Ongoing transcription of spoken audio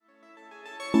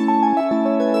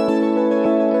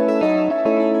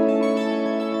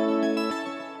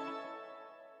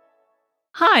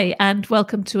Hi, and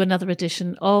welcome to another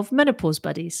edition of Menopause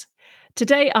Buddies.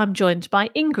 Today I'm joined by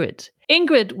Ingrid.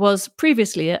 Ingrid was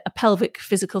previously a pelvic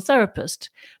physical therapist,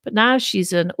 but now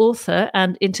she's an author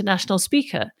and international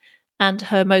speaker. And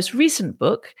her most recent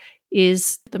book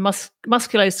is The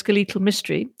Musculoskeletal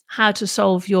Mystery, How to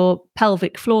Solve Your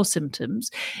Pelvic Floor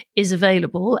Symptoms, is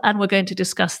available, and we're going to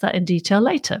discuss that in detail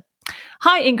later.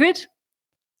 Hi, Ingrid.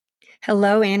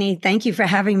 Hello, Annie. Thank you for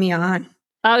having me on.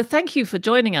 Oh, thank you for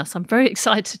joining us. I'm very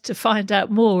excited to find out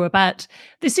more about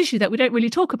this issue that we don't really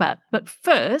talk about. But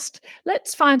first,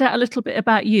 let's find out a little bit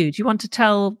about you. Do you want to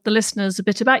tell the listeners a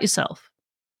bit about yourself?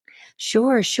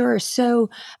 Sure. So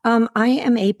I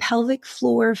am a pelvic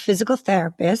floor physical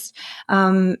therapist.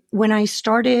 When I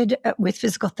started with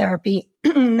physical therapy,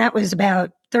 that was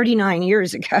about 39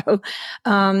 years ago.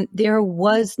 There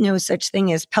was no such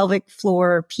thing as pelvic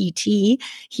floor PT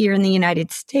here in the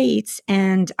United States.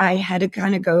 And I had to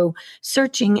kind of go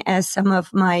searching as some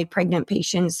of my pregnant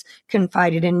patients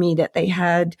confided in me that they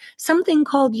had something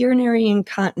called urinary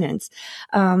incontinence.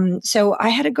 So I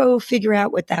had to go figure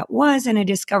out what that was. And I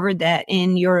discovered that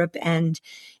in Europe and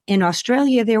in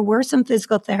Australia, there were some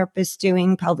physical therapists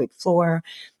doing pelvic floor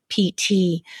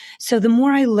PT. So the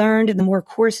more I learned and the more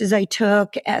courses I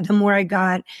took, the more I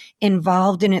got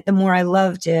involved in it, the more I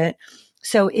loved it.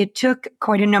 So it took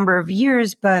quite a number of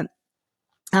years, but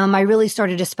I really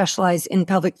started to specialize in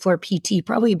pelvic floor PT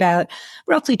probably about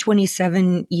roughly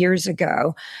 27 years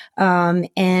ago.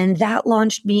 And that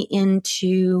launched me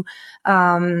into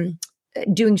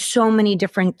doing so many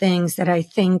different things that I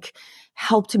think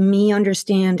helped me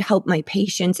understand, help my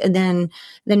patients. And then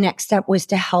the next step was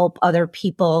to help other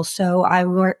people. So I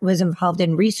was involved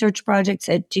in research projects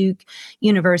at Duke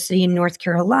University in North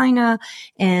Carolina.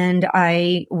 And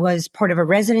I was part of a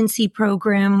residency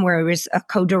program where I was a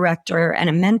co-director and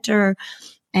a mentor,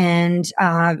 and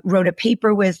wrote a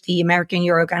paper with the American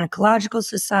Urogynecological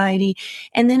Society.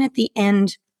 And then at the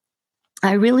end,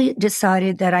 I really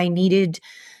decided that I needed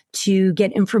to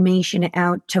get information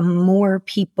out to more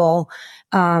people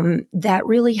that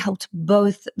really helped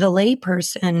both the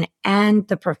layperson and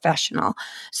the professional.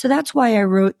 So that's why I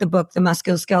wrote the book, The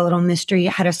Musculoskeletal Mystery,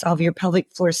 How to Solve Your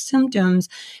Pelvic Floor Symptoms,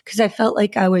 because I felt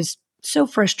like I was so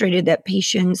frustrated that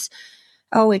patients,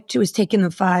 it was taking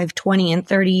them 5, 20, and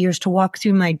 30 years to walk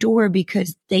through my door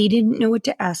because they didn't know what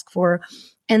to ask for.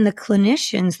 And the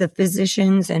clinicians, the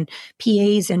physicians and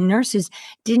PAs and nurses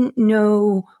didn't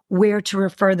know where to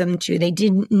refer them to. They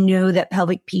didn't know that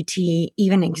pelvic PT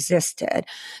even existed.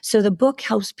 So the book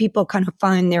helps people kind of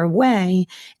find their way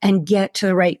and get to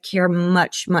the right care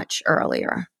much, much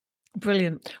earlier.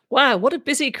 Brilliant. Wow, what a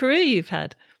busy career you've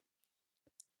had.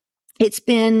 It's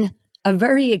been a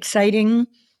very exciting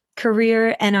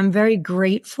career, and I'm very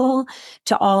grateful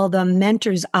to all the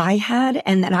mentors I had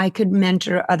and that I could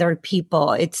mentor other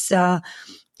people. It's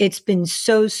been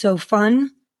so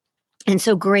fun and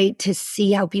so great to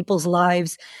see how people's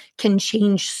lives can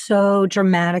change so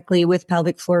dramatically with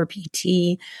pelvic floor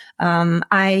PT.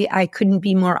 I couldn't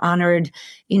be more honored,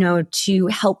 to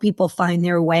help people find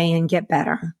their way and get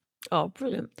better. Oh,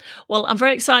 brilliant. Well, I'm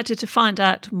very excited to find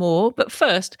out more. But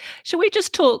first, shall we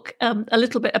just talk a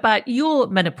little bit about your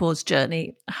menopause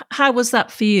journey? How was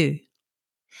that for you?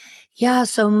 Yeah,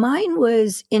 so mine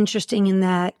was interesting in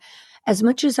that as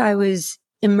much as I was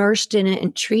immersed in it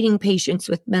and treating patients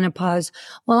with menopause,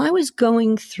 while I was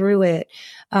going through it,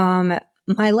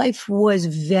 my life was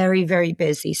very, very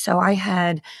busy. So I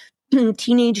had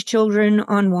teenage children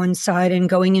on one side and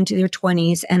going into their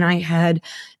 20s, and I had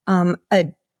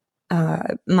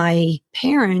my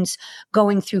parents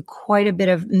going through quite a bit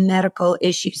of medical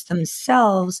issues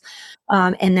themselves.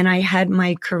 And then I had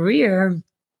my career.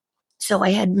 So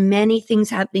I had many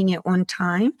things happening at one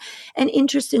time. And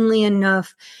interestingly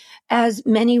enough, as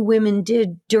many women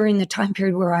did during the time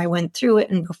period where I went through it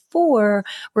and before,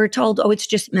 we're told, oh, it's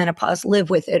just menopause, live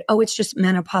with it. Oh, it's just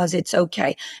menopause, it's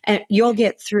okay. And you'll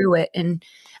get through it. And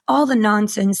all the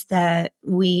nonsense that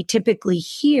we typically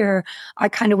hear, I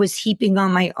kind of was heaping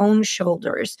on my own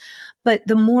shoulders. But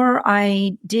the more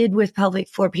I did with pelvic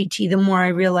floor PT, the more I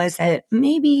realized that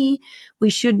maybe we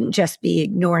shouldn't just be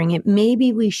ignoring it.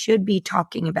 Maybe we should be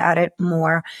talking about it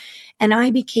more. And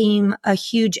I became a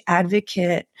huge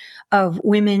advocate of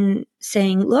women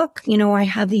saying, look, I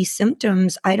have these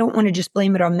symptoms. I don't want to just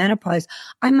blame it on menopause.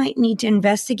 I might need to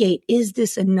investigate. Is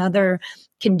this another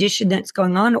condition that's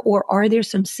going on? Or are there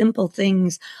some simple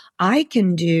things I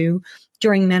can do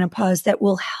during menopause that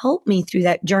will help me through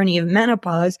that journey of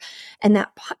menopause and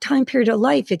that time period of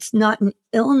life. It's not an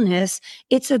illness.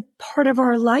 It's a part of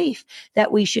our life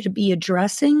that we should be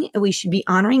addressing, and we should be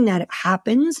honoring that it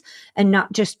happens and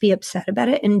not just be upset about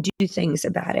it and do things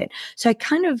about it. So I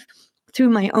kind of, through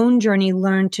my own journey,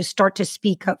 learned to start to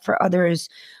speak up for others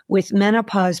with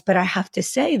menopause. But I have to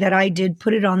say that I did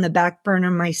put it on the back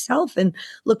burner myself, and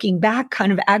looking back,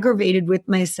 kind of aggravated with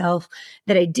myself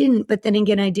that I didn't. But then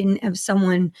again, I didn't have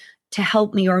someone to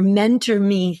help me or mentor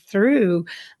me through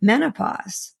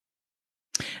menopause.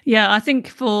 Yeah, I think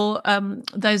for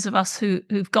those of us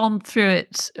who've gone through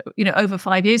it, over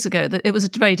 5 years ago, that it was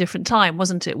a very different time,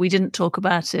 wasn't it? We didn't talk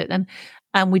about it,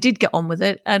 and we did get on with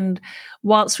it. And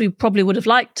whilst we probably would have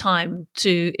liked time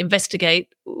to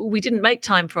investigate, we didn't make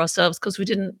time for ourselves because we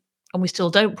didn't, and we still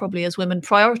don't probably as women,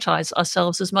 prioritize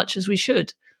ourselves as much as we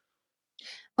should.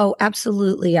 Oh,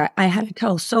 absolutely. I had to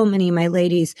tell so many of my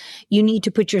ladies, you need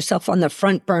to put yourself on the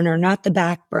front burner, not the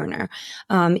back burner.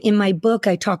 In my book,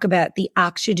 I talk about the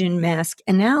oxygen mask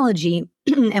analogy.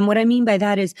 And what I mean by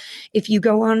that is if you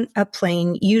go on a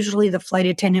plane, usually the flight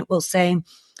attendant will say,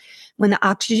 when the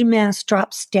oxygen mask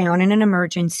drops down in an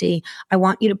emergency, I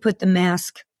want you to put the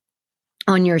mask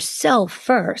on yourself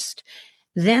first,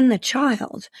 then the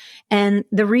child. And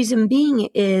the reason being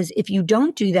is if you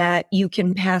don't do that, you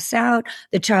can pass out.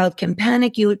 The child can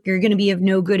panic. You're going to be of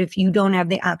no good if you don't have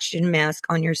the oxygen mask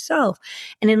on yourself.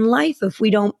 And in life, if we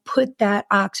don't put that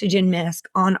oxygen mask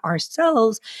on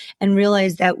ourselves and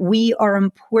realize that we are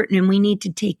important and we need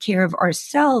to take care of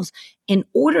ourselves in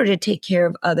order to take care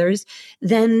of others,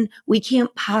 then we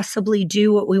can't possibly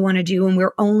do what we want to do. And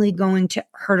we're only going to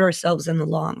hurt ourselves in the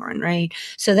long run, right?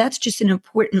 So that's just an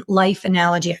important life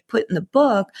analogy I put in the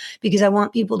book because I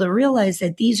want people to realize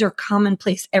that these are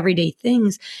commonplace everyday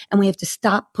things and we have to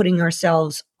stop putting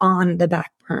ourselves on the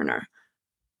back burner.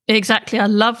 Exactly. I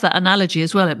love that analogy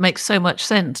as well. It makes so much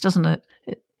sense, doesn't it?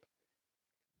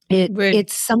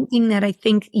 It's something that I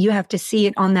think you have to see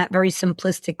it on that very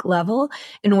simplistic level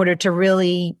in order to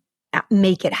really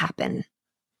make it happen.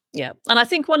 Yeah. And I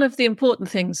think one of the important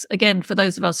things, again, for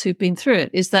those of us who've been through it,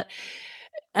 is that,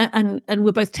 and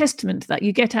we're both testament to that,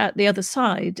 you get out the other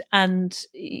side and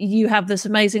you have this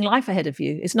amazing life ahead of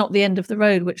you. It's not the end of the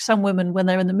road, which some women, when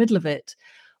they're in the middle of it,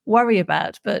 worry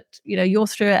about. But you're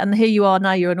through it, and here you are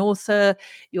now. You're an author.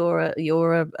 You're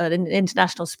an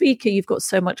international speaker. You've got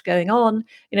so much going on.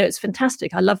 It's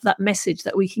fantastic. I love that message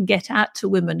that we can get out to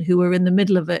women who are in the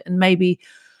middle of it and maybe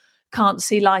can't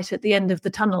see light at the end of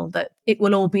the tunnel, that it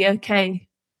will all be okay.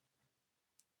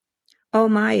 Oh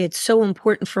my, it's so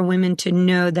important for women to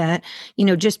know that,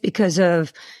 just because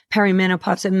of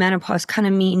perimenopause and menopause kind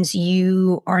of means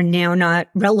you are now not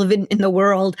relevant in the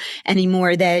world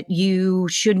anymore, that you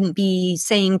shouldn't be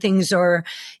saying things or,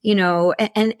 here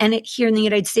in the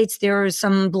United States, there is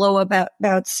some blow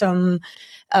about some,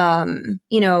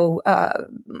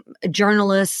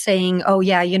 journalists saying, oh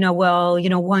yeah,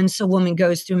 once a woman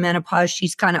goes through menopause,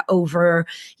 she's kind of over,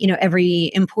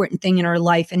 every important thing in her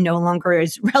life and no longer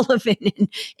is relevant. And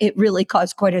it really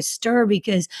caused quite a stir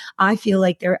because I feel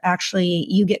like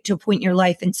you get to a point in your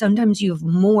life and sometimes you have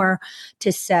more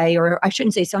to say, or I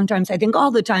shouldn't say sometimes, I think all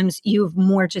the times you have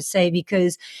more to say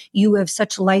because you have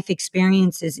such life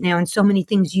experiences now and so many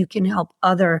things you can help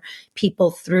other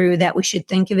people through, that we should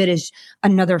think of it as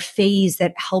another phase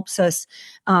that helps us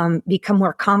become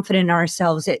more confident in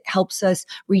ourselves. It helps us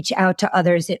reach out to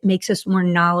others. It makes us more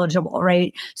knowledgeable,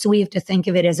 right? So we have to think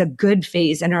of it as a good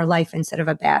phase in our life instead of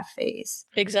a bad phase.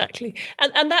 Exactly.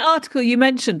 And that article you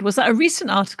mentioned, was that a recent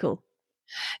article?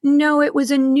 No, it was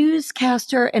a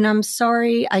newscaster, and I'm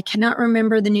sorry, I cannot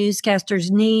remember the newscaster's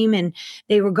name. And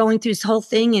they were going through this whole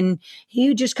thing, and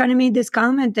he just kind of made this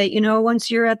comment that,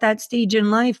 once you're at that stage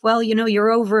in life, well,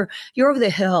 you're over the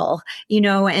hill,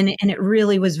 and it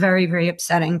really was very, very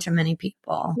upsetting to many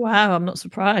people. Wow, I'm not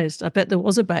surprised. I bet there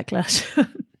was a backlash.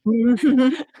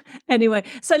 Mhm. Anyway,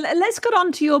 so let's get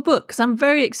on to your book because I'm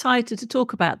very excited to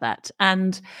talk about that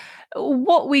and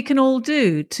what we can all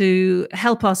do to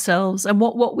help ourselves and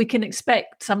what we can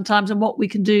expect sometimes and what we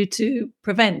can do to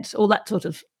prevent all that sort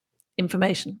of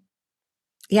information.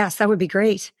 Yes, that would be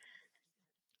great.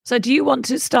 So do you want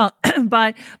to start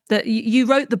by you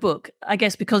wrote the book, I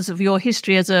guess, because of your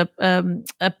history as a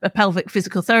pelvic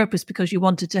physical therapist, because you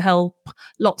wanted to help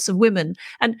lots of women.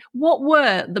 And what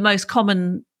were the most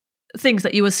common things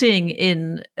that you were seeing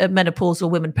in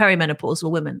menopausal women, perimenopausal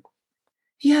women?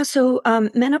 Yeah, so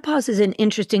menopause is an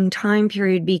interesting time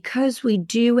period because we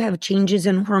do have changes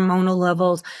in hormonal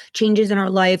levels, changes in our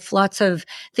life, lots of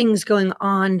things going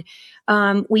on.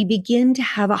 We begin to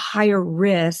have a higher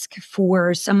risk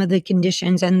for some of the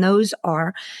conditions, and those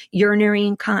are urinary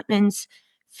incontinence,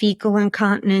 fecal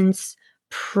incontinence,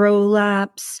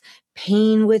 prolapse,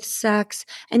 pain with sex,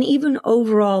 and even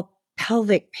overall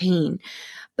pelvic pain.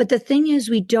 But the thing is,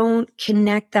 we don't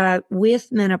connect that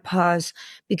with menopause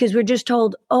because we're just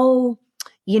told, oh,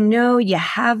 you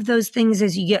have those things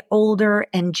as you get older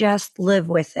and just live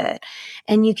with it.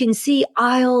 And you can see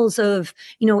aisles of,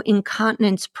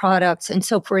 incontinence products and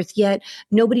so forth. Yet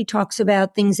nobody talks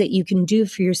about things that you can do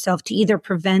for yourself to either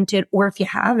prevent it or if you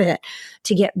have it,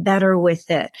 to get better with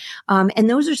it. And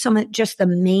those are some of just the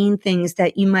main things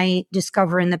that you might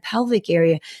discover in the pelvic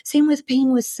area. Same with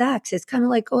pain with sex. It's kind of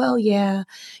like, well, yeah,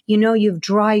 you have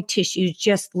dry tissues,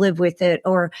 just live with it,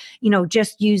 or,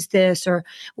 just use this or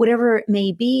whatever it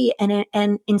may be.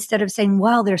 And instead of saying,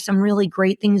 well, there's some really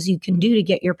great things you can do to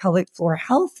get your pelvic floor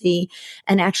healthy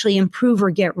and actually improve or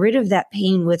get rid of that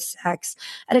pain with sex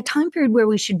at a time period where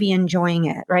we should be enjoying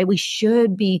it, right? We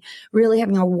should be really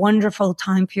having a wonderful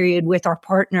time period with our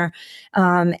partner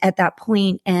at that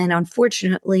point. And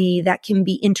unfortunately, that can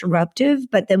be interruptive,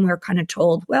 but then we're kind of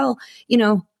told, well,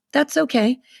 that's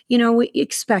okay. We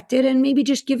expect it and maybe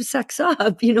just give sex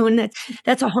up, and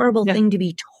that's a horrible Yeah. thing to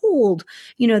be told,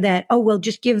 that, oh, well,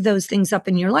 just give those things up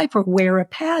in your life or wear a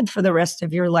pad for the rest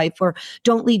of your life or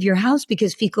don't leave your house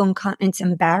because fecal incontinence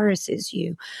embarrasses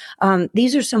you.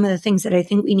 These are some of the things that I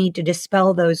think we need to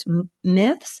dispel those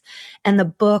myths. And the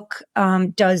book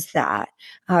does that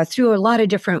through a lot of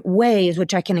different ways,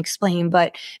 which I can explain,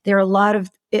 but there are a lot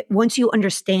of once you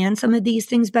understand some of these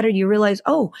things better, you realize,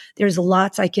 oh, there's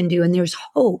lots I can do. And there's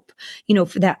hope,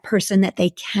 for that person that they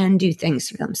can do things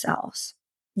for themselves.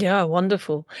 Yeah,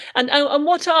 wonderful. And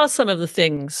what are some of the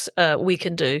things we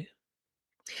can do?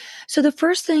 So the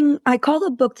first thing I call the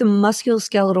book, The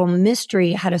Musculoskeletal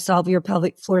Mystery, How to Solve Your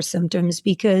Pelvic Floor Symptoms,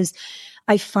 because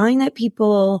I find that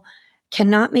people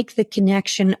cannot make the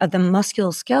connection of the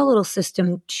musculoskeletal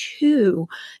system to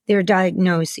their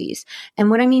diagnoses. And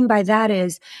what I mean by that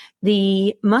is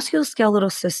the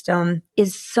musculoskeletal system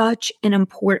is such an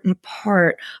important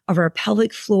part of our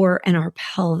pelvic floor and our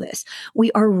pelvis.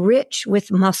 We are rich with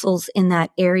muscles in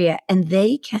that area, and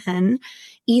they can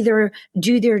either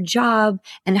do their job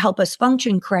and help us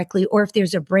function correctly, or if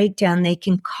there's a breakdown, they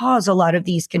can cause a lot of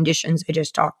these conditions I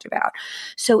just talked about.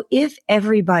 So if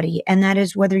everybody, and that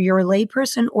is whether you're a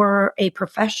layperson or a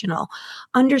professional,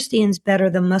 understands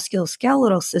better the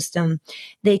musculoskeletal system,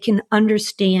 they can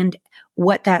understand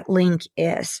what that link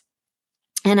is.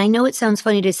 And I know it sounds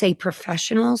funny to say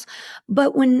professionals,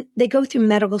 but when they go through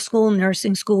medical school,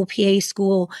 nursing school, PA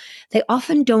school, they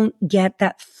often don't get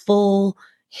that full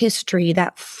history,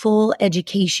 that full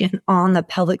education on the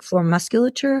pelvic floor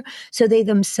musculature. So they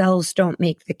themselves don't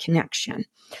make the connection.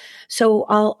 So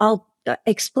I'll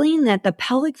explain that the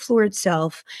pelvic floor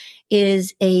itself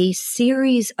is a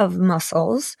series of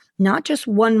muscles, not just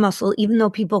one muscle, even though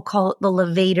people call it the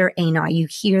levator ani. You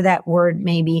hear that word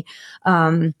maybe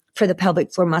for the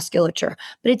pelvic floor musculature,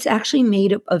 but it's actually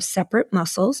made up of separate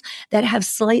muscles that have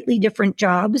slightly different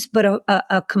jobs, but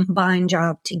a combined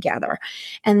job together.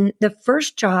 And the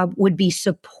first job would be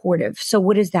supportive. So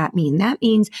what does that mean? That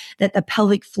means that the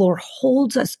pelvic floor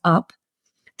holds us up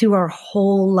through our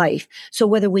whole life. So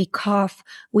whether we cough,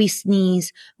 we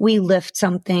sneeze, we lift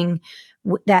something,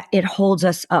 that it holds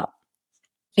us up.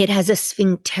 It has a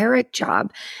sphincteric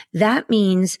job. That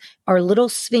means our little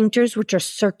sphincters, which are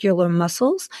circular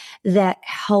muscles that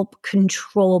help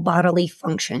control bodily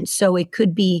function. So it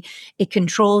could be, it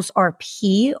controls our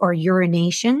pee or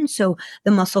urination. So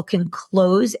the muscle can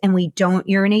close and we don't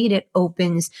urinate. It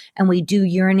opens and we do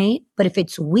urinate. But if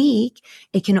it's weak,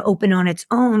 it can open on its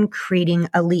own, creating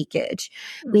a leakage.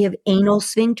 We have anal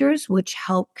sphincters, which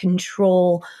help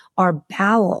control our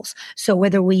bowels. So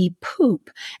whether we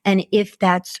poop, and if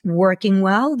that's working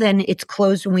well, then it's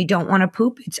closed when we don't want to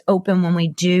poop. It's open when we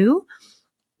do.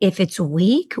 If it's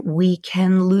weak, we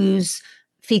can lose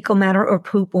fecal matter or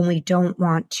poop when we don't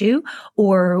want to,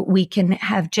 or we can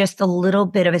have just a little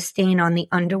bit of a stain on the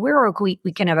underwear, or we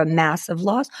can have a massive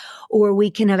loss, or we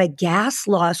can have a gas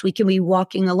loss. We can be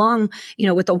walking along,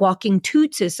 with the walking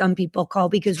toots, as some people call,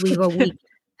 because we have a weak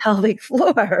pelvic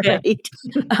floor, Yeah.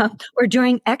 right? Or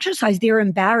during exercise, they're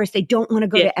embarrassed. They don't want to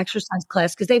go Yeah. to exercise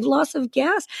class because they've loss of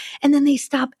gas. And then they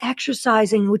stop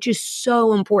exercising, which is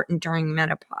so important during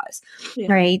menopause,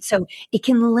 Yeah. right? So it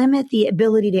can limit the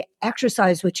ability to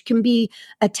exercise, which can be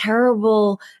a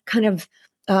terrible kind of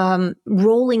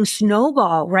rolling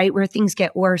snowball, right? Where things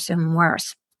get worse and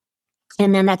worse.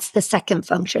 And then that's the second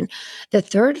function. The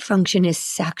third function is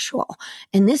sexual.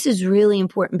 And this is really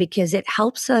important because it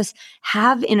helps us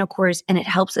have intercourse and it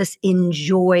helps us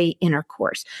enjoy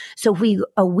intercourse. So if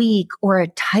a weak or a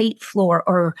tight floor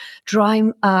or dry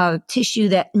tissue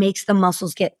that makes the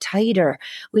muscles get tighter,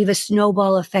 we have a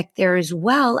snowball effect there as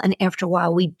well. And after a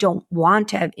while, we don't want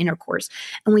to have intercourse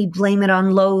and we blame it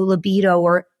on low libido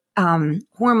or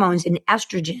hormones and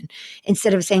estrogen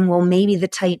instead of saying, well, maybe the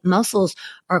tight muscles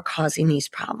are causing these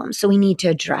problems. So we need to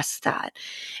address that.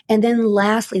 And then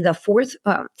lastly, the fourth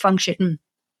function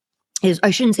is,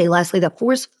 I shouldn't say lastly, the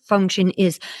fourth function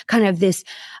is kind of this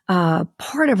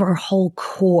part of our whole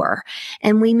core.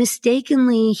 And we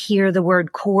mistakenly hear the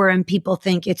word core and people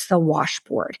think it's the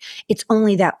washboard. It's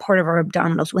only that part of our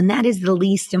abdominals when that is the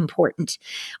least important.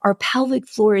 Our pelvic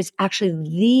floor is actually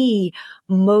the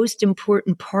most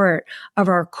important part of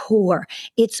our core.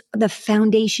 It's the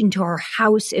foundation to our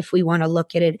house, if we want to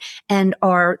look at it. And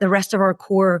the rest of our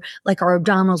core, like our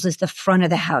abdominals, is the front of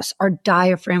the house. Our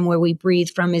diaphragm, where we breathe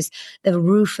from, is the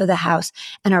roof of the house.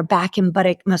 And our back and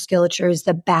buttock musculature is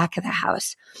the back of the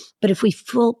house. But if we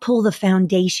pull the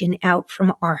foundation out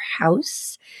from our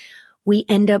house, we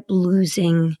end up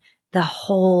losing the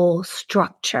whole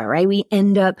structure, right? We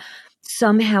end up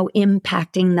somehow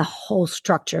impacting the whole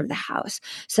structure of the house.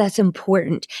 So that's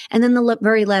important. And then the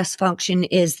very last function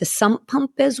is the sump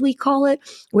pump, as we call it,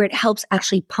 where it helps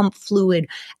actually pump fluid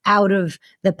out of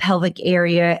the pelvic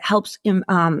area. It helps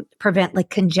prevent like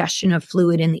congestion of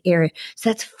fluid in the area. So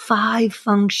that's 5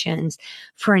 functions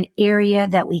for an area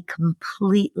that we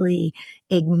completely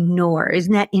ignore.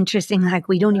 Isn't that interesting? Like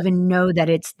we don't even know that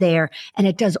it's there and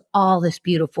it does all this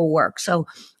beautiful work. So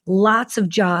lots of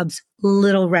jobs,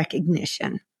 little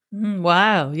recognition.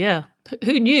 Wow. Yeah.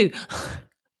 Who knew?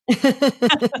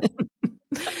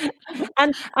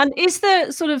 And is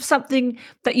there sort of something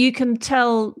that you can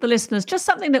tell the listeners, just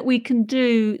something that we can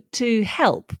do to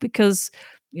help? Because,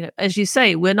 as you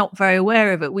say, we're not very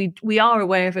aware of it. We are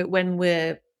aware of it when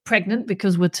we're pregnant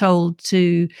because we're told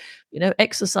to,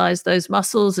 exercise those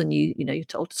muscles, and you're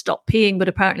told to stop peeing, but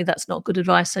apparently that's not good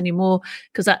advice anymore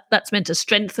because that's meant to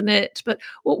strengthen it. But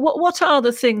what are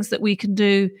the things that we can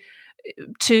do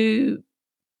to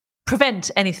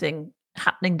prevent anything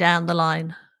happening down the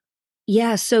line?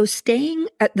 Yeah. So staying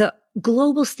at the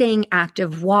global staying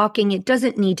active, walking, it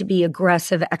doesn't need to be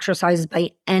aggressive exercises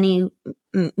by any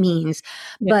means,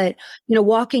 Yeah. but,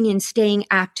 walking and staying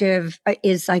active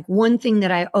is like one thing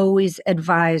that I always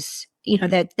advise,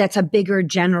 that's a bigger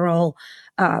general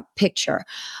picture.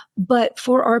 But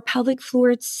for our pelvic floor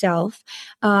itself,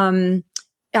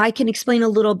 I can explain a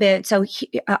little bit. So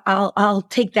I'll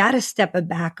take that a step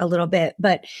back a little bit.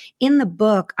 But in the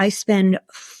book, I spend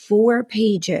 4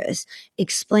 pages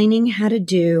explaining how to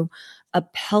do a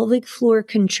pelvic floor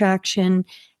contraction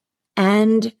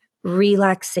and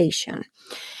relaxation.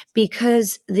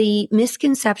 Because the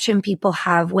misconception people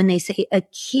have when they say a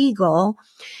Kegel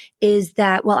is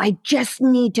that, well, I just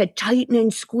need to tighten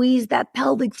and squeeze that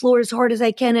pelvic floor as hard as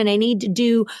I can, and I need to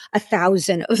do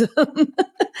 1,000 of them.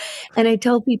 And I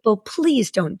tell people,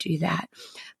 please don't do that.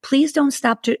 Please don't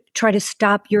try to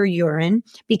stop your urine,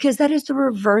 because that is the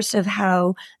reverse of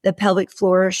how the pelvic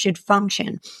floor should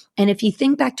function. And if you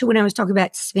think back to when I was talking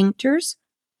about sphincters,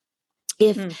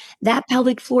 if that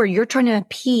pelvic floor, you're trying to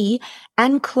pee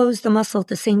and close the muscle at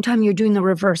the same time, you're doing the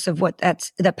reverse of what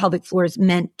the pelvic floor is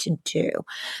meant to do.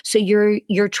 So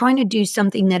you're trying to do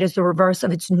something that is the reverse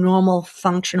of its normal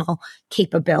functional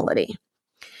capability.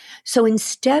 So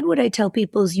instead, what I tell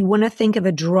people is you want to think of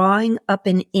a drawing up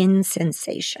and in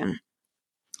sensation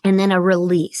and then a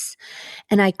release.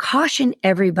 And I caution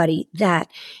everybody that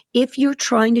if you're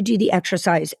trying to do the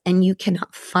exercise and you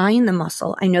cannot find the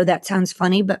muscle, I know that sounds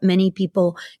funny, but many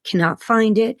people cannot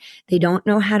find it. They don't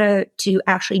know how to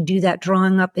actually do that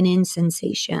drawing up and in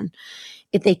sensation.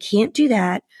 If they can't do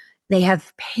that, they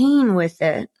have pain with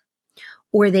it,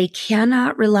 or they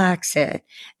cannot relax it,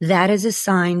 that is a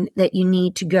sign that you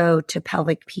need to go to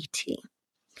pelvic PT.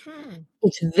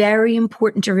 It's very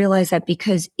important to realize that,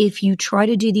 because if you try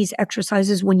to do these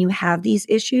exercises when you have these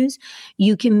issues,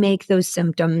 you can make those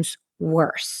symptoms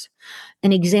worse.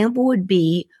 An example would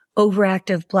be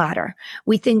overactive bladder.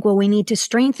 We think, well, we need to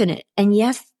strengthen it. And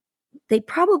yes, they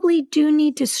probably do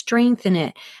need to strengthen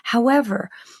it. However,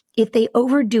 if they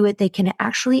overdo it, they can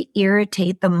actually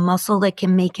irritate the muscle that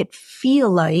can make it feel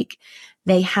like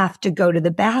they have to go to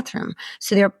the bathroom.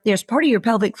 So there's part of your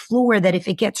pelvic floor that if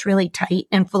it gets really tight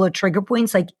and full of trigger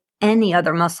points, like any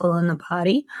other muscle in the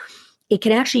body, it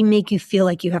can actually make you feel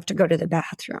like you have to go to the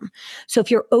bathroom. So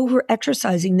if you're over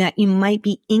exercising that, you might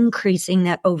be increasing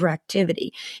that overactivity.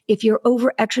 If you're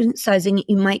over exercising,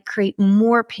 you might create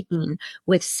more pain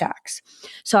with sex.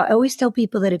 So I always tell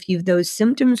people that if you have those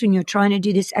symptoms when you're trying to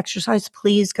do this exercise,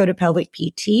 please go to pelvic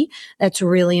PT. That's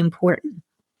really important.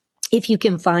 If you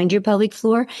can find your pelvic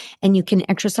floor and you can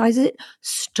exercise it,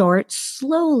 start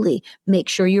slowly. Make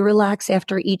sure you relax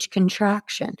after each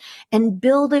contraction and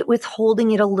build it with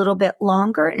holding it a little bit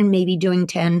longer and maybe doing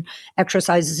 10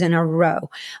 exercises in a row.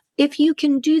 If you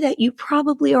can do that, you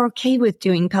probably are okay with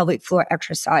doing pelvic floor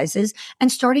exercises,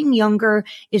 and starting younger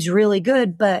is really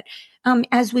good. But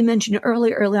as we mentioned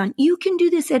early on, you can do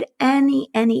this at any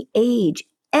age.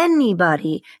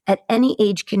 Anybody at any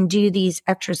age can do these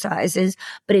exercises,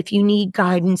 but if you need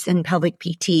guidance, then pelvic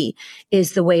PT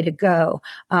is the way to go.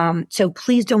 So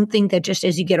please don't think that just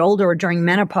as you get older or during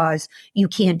menopause, you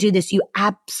can't do this. You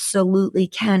absolutely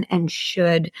can and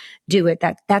should do it.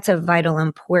 That's of vital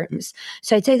importance.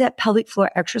 So I'd say that pelvic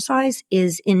floor exercise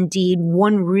is indeed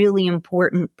one really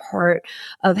important part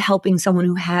of helping someone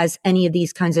who has any of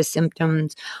these kinds of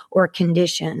symptoms or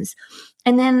conditions.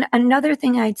 And then another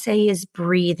thing I'd say is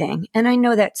breathing. And I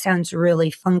know that sounds really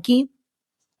funky,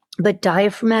 but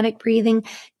diaphragmatic breathing,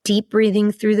 deep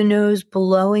breathing through the nose,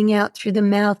 blowing out through the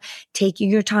mouth, taking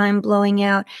your time blowing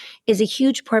out is a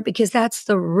huge part, because that's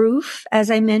the roof, as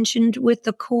I mentioned, with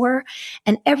the core.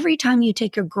 And every time you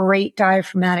take a great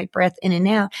diaphragmatic breath in and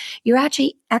out, you're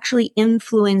actually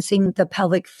influencing the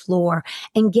pelvic floor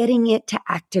and getting it to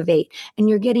activate. And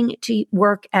you're getting it to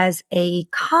work as a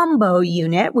combo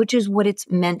unit, which is what it's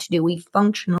meant to do. We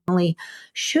functionally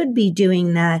should be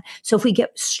doing that. So if we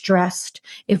get stressed,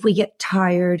 if we get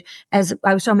tired, as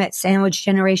I was talking about sandwich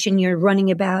generation, you're running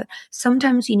about,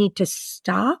 sometimes you need to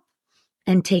stop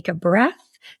and take a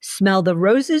breath, smell the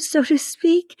roses, so to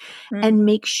speak, and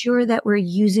make sure that we're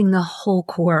using the whole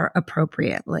core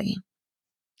appropriately.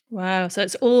 Wow. So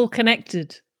it's all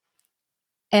connected.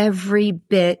 Every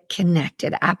bit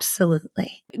connected.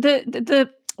 Absolutely. The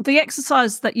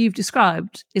exercise that you've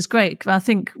described is great. I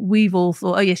think we've all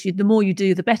thought, oh yes, the more you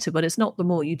do, the better. But it's not the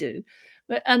more you do.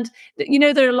 And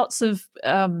there are lots of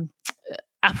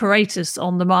apparatus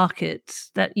on the market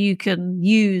that you can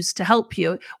use to help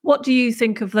you. What do you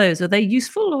think of those? Are they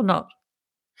useful or not?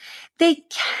 They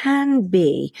can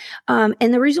be. And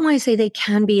the reason why I say they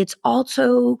can be, it's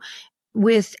also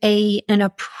with an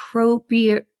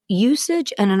appropriate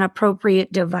usage and an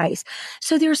appropriate device.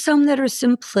 So there are some that are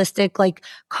simplistic, like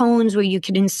cones where you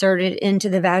can insert it into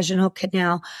the vaginal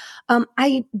canal.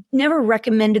 I never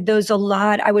recommended those a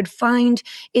lot. I would find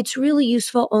it's really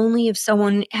useful only if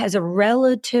someone has a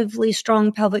relatively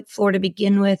strong pelvic floor to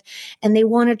begin with, and they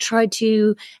want to try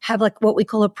to have like what we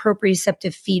call a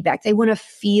proprioceptive feedback. They want to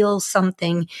feel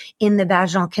something in the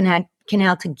vaginal canal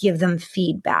to give them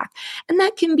feedback. And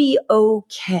that can be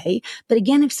okay. But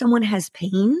again, if someone has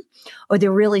pain or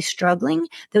they're really struggling,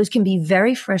 those can be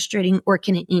very frustrating or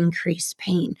can increase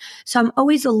pain. So I'm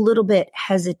always a little bit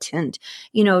hesitant,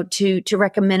 to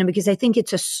recommend it, because I think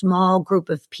it's a small group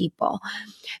of people.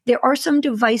 There are some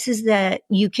devices that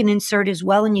you can insert as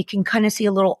well, and you can kind of see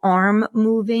a little arm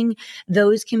moving.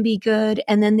 Those can be good.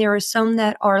 And then there are some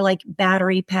that are like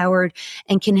battery powered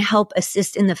and can help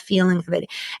assist in the feeling of it.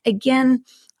 Again,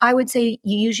 I would say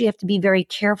you usually have to be very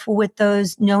careful with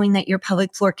those, knowing that your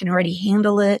pelvic floor can already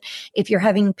handle it. If you're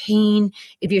having pain,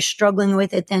 if you're struggling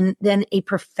with it, then a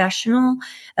professional,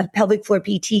 a pelvic floor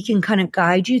PT, can kind of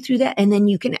guide you through that. And then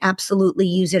you can absolutely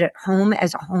use it at home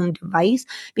as a home device,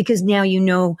 because now you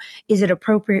know, is it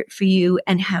appropriate for you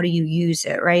and how do you use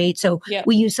it, right? So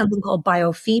we use something called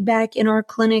biofeedback in our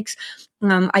clinics.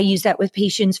 I use that with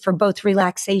patients for both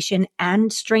relaxation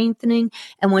and strengthening.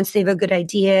 And once they have a good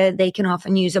idea, they can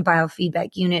often use a biofeedback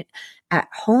unit at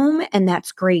home, and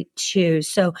that's great too.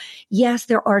 So yes,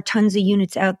 there are tons of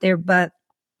units out there, but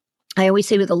I always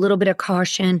say with a little bit of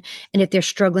caution, and if they're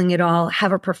struggling at all,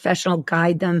 have a professional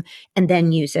guide them and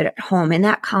then use it at home. And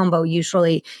that combo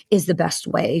usually is the best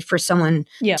way for someone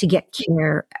to get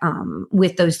care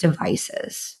with those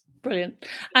devices. Brilliant.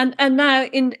 And now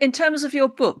in terms of your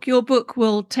book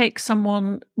will take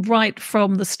someone right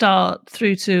from the start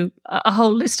through to a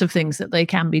whole list of things that they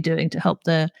can be doing to help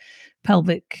their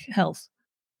pelvic health.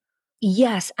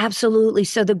 Yes, absolutely.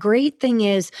 So the great thing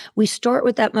is we start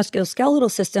with that musculoskeletal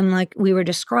system like we were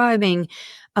describing,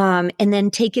 and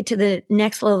then take it to the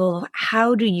next level of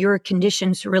how do your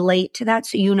conditions relate to that,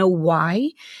 so you know why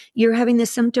you're having the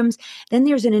symptoms, then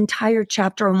there's an entire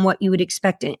chapter on what you would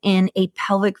expect in a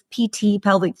pelvic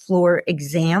floor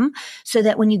exam, so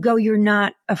that when you go, you're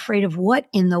not afraid of what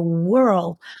in the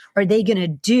world are they going to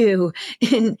do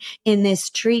in this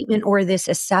treatment or this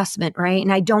assessment, right?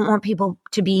 And I don't want people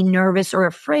to be nervous or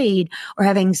afraid or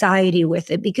have anxiety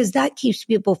with it, because that keeps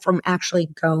people from actually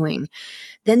going.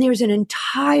 Then there's an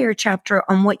entire chapter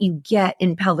on what you get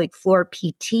in pelvic floor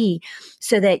PT,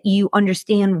 so that you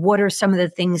understand what are some of the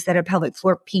things that a pelvic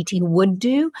floor PT would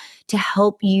do to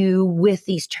help you with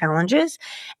these challenges.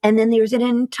 And then there's an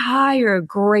entire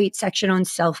great section on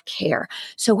self-care.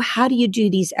 So how do you do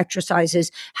these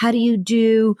exercises? How do you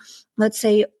do, let's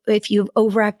say, if you have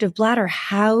overactive bladder,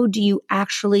 how do you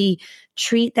actually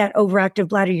treat that overactive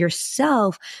bladder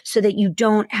yourself so that you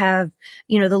don't have,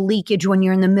 the leakage when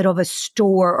you're in the middle of a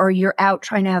store or you're out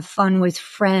trying to have fun with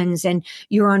friends and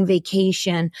you're on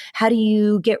vacation? How do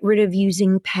you get rid of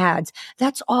using pads?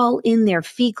 That's all in there.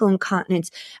 Fecal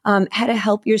incontinence, how to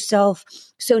help yourself.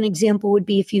 So an example would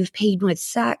be if you've pain with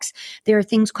sex, there are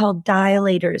things called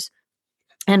dilators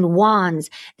and wands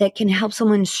that can help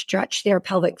someone stretch their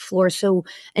pelvic floor. So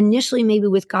initially, maybe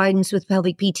with guidance with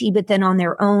pelvic PT, but then on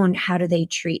their own, how do they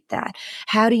treat that?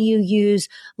 How do you use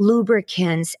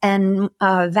lubricants and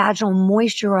vaginal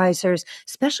moisturizers,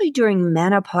 especially during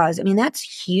menopause? I mean, that's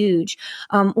huge.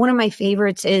 One of my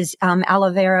favorites is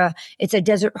aloe vera. It's a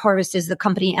Desert Harvest is the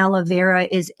company. Aloe vera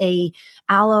is a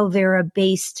aloe vera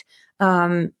based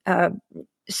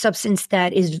substance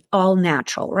that is all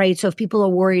natural, right? So if people are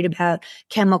worried about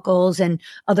chemicals and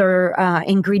other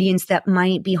ingredients that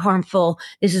might be harmful,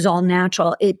 this is all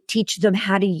natural. It teaches them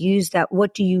how to use that.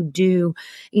 What do you do,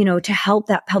 to help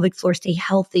that pelvic floor stay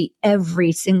healthy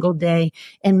every single day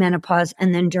in menopause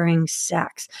and then during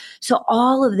sex? So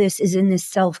all of this is in this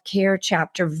self-care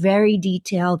chapter, very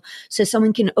detailed. So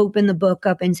someone can open the book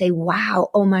up and say, wow,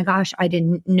 oh my gosh, I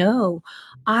didn't know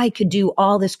I could do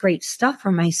all this great stuff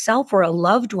for myself or a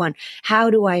loved one. How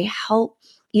do I help,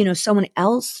 someone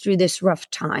else through this rough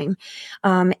time?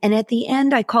 And at the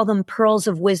end, I call them pearls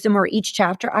of wisdom, or each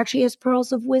chapter actually has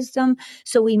pearls of wisdom.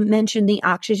 So we mentioned the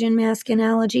oxygen mask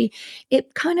analogy.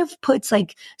 It kind of puts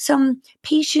like some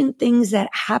patient things that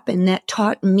happened that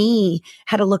taught me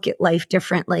how to look at life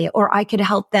differently, or I could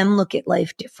help them look at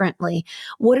life differently.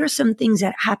 What are some things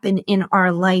that happen in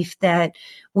our life that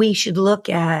we should look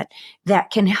at that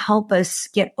can help us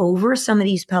get over some of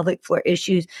these pelvic floor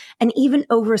issues and even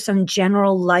over some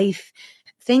general life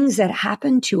things that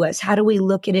happen to us? How do we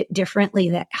look at it differently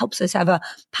that helps us have a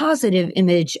positive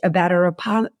image about our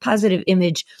positive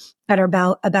image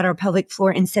about our pelvic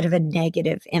floor instead of a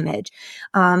negative image?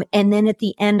 And then at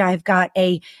the end, I've got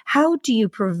how do you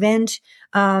prevent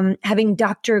having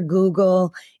Dr.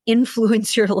 Google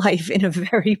influence your life in a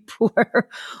very poor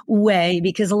way?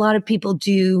 Because a lot of people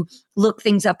do look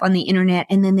things up on the internet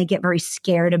and then they get very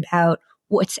scared about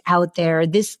what's out there.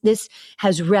 This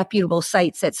has reputable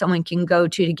sites that someone can go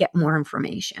to get more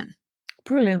information.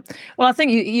 Brilliant. Well, I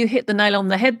think you hit the nail on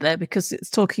the head there, because it's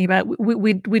talking about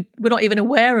we're not even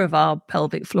aware of our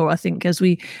pelvic floor. I think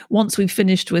once we've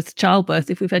finished with childbirth,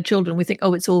 if we've had children, we think,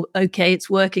 oh, it's all okay, it's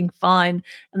working fine.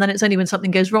 And then it's only when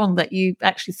something goes wrong that you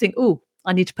actually think, oh,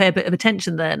 I need to pay a bit of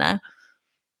attention there now.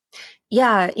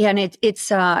 Yeah, and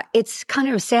it's kind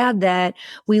of sad that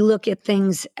we look at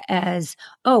things as,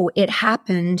 oh, it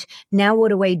happened. Now what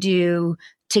do I do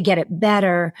to get it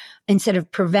better instead of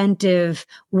preventive?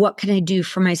 What can I do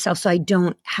for myself so I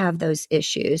don't have those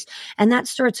issues? And that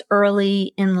starts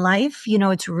early in life.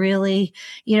 It's really,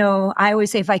 I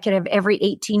always say if I could have every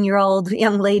 18-year-old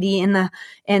young lady in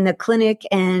the clinic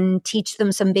and teach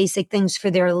them some basic things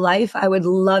for their life, I would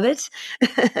love it.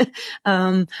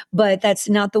 But that's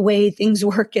not the way things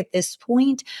work at this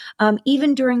point.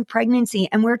 Even during pregnancy,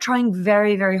 and we're trying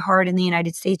very, very hard in the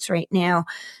United States right now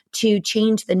to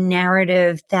change the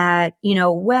narrative that,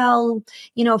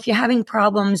 if you're having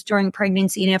problems during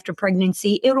pregnancy and after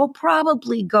pregnancy, it'll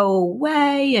probably go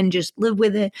away and just live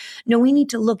with it. No, we need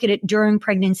to look at it during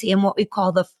pregnancy and what we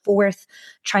call the fourth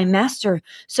trimester.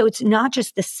 So it's not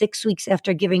just the 6 weeks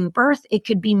after giving birth. It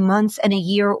could be months and a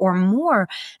year or more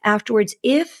afterwards.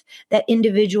 If that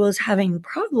individual is having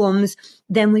problems,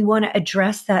 then we want to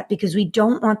address that, because we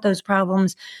don't want those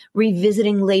problems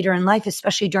revisiting later in life,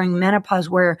 especially during menopause,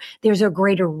 where there's a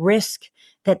greater risk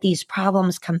that these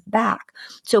problems come back.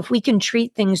 So if we can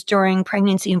treat things during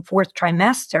pregnancy and fourth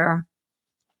trimester,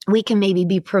 we can maybe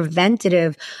be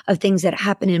preventative of things that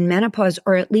happen in menopause,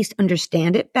 or at least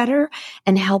understand it better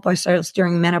and help ourselves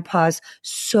during menopause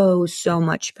so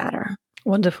much better.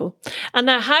 Wonderful. And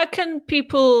now, how can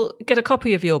people get a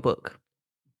copy of your book?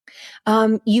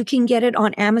 You can get it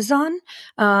on Amazon.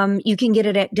 You can get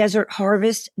it at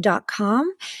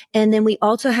desertharvest.com. And then we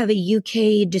also have a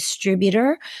UK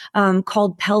distributor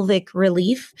called Pelvic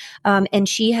Relief. And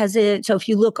she has it. So if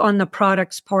you look on the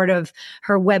products part of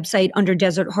her website under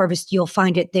Desert Harvest, you'll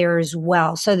find it there as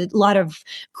well. So a lot of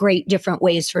great different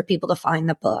ways for people to find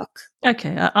the book.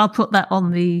 Okay, I'll put that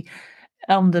on the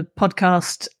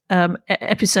podcast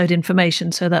episode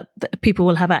information so that people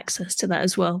will have access to that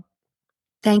as well.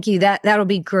 Thank you. That'll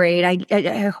be great.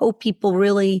 I hope people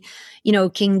really,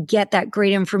 can get that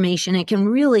great information. It can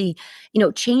really,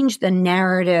 change the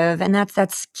narrative. And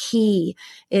that's key,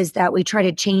 is that we try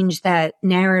to change that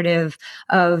narrative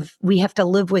of we have to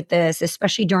live with this,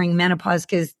 especially during menopause,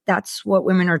 because that's what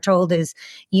women are told is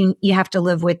you have to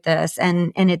live with this.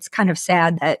 And it's kind of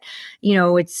sad that,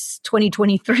 it's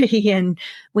 2023 and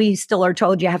we still are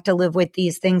told you have to live with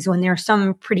these things when there are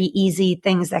some pretty easy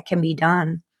things that can be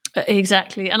done.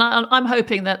 Exactly. And I'm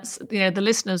hoping that, the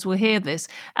listeners will hear this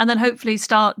and then hopefully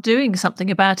start doing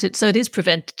something about it so it is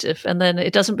preventative and then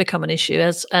it doesn't become an issue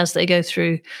as they go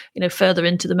through, further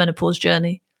into the menopause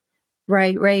journey.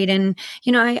 Right, right. And,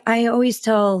 I always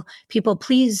tell people,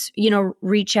 please,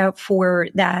 reach out for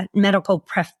that medical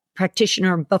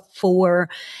practitioner before,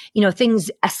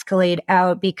 things escalate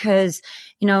out because,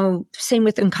 same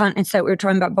with incontinence that we were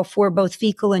talking about before, both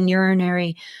fecal and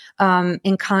urinary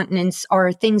incontinence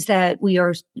are things that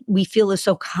we feel is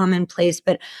so commonplace.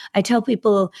 But I tell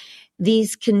people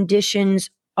these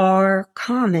conditions are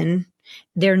common.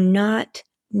 They're not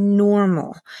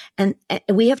normal. And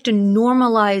we have to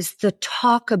normalize the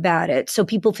talk about it so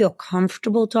people feel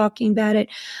comfortable talking about it.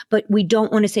 But we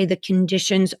don't want to say the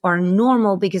conditions are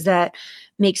normal because that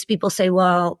makes people say,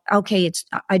 well, okay,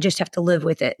 I just have to live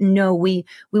with it. No, we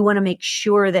want to make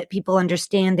sure that people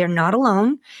understand they're not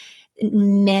alone.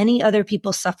 Many other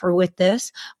people suffer with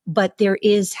this, but there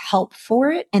is help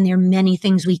for it. And there are many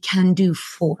things we can do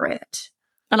for it.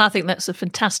 And I think that's a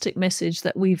fantastic message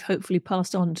that we've hopefully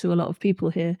passed on to a lot of people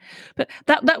here. But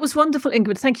that was wonderful,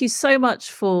 Ingrid. Thank you so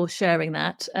much for sharing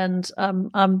that. And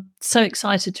I'm so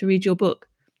excited to read your book.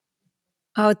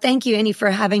 Oh, thank you, Annie,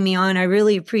 for having me on. I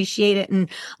really appreciate it and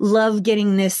love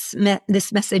getting this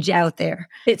message out there.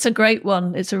 It's a great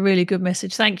one. It's a really good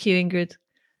message. Thank you, Ingrid.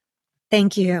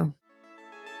 Thank you.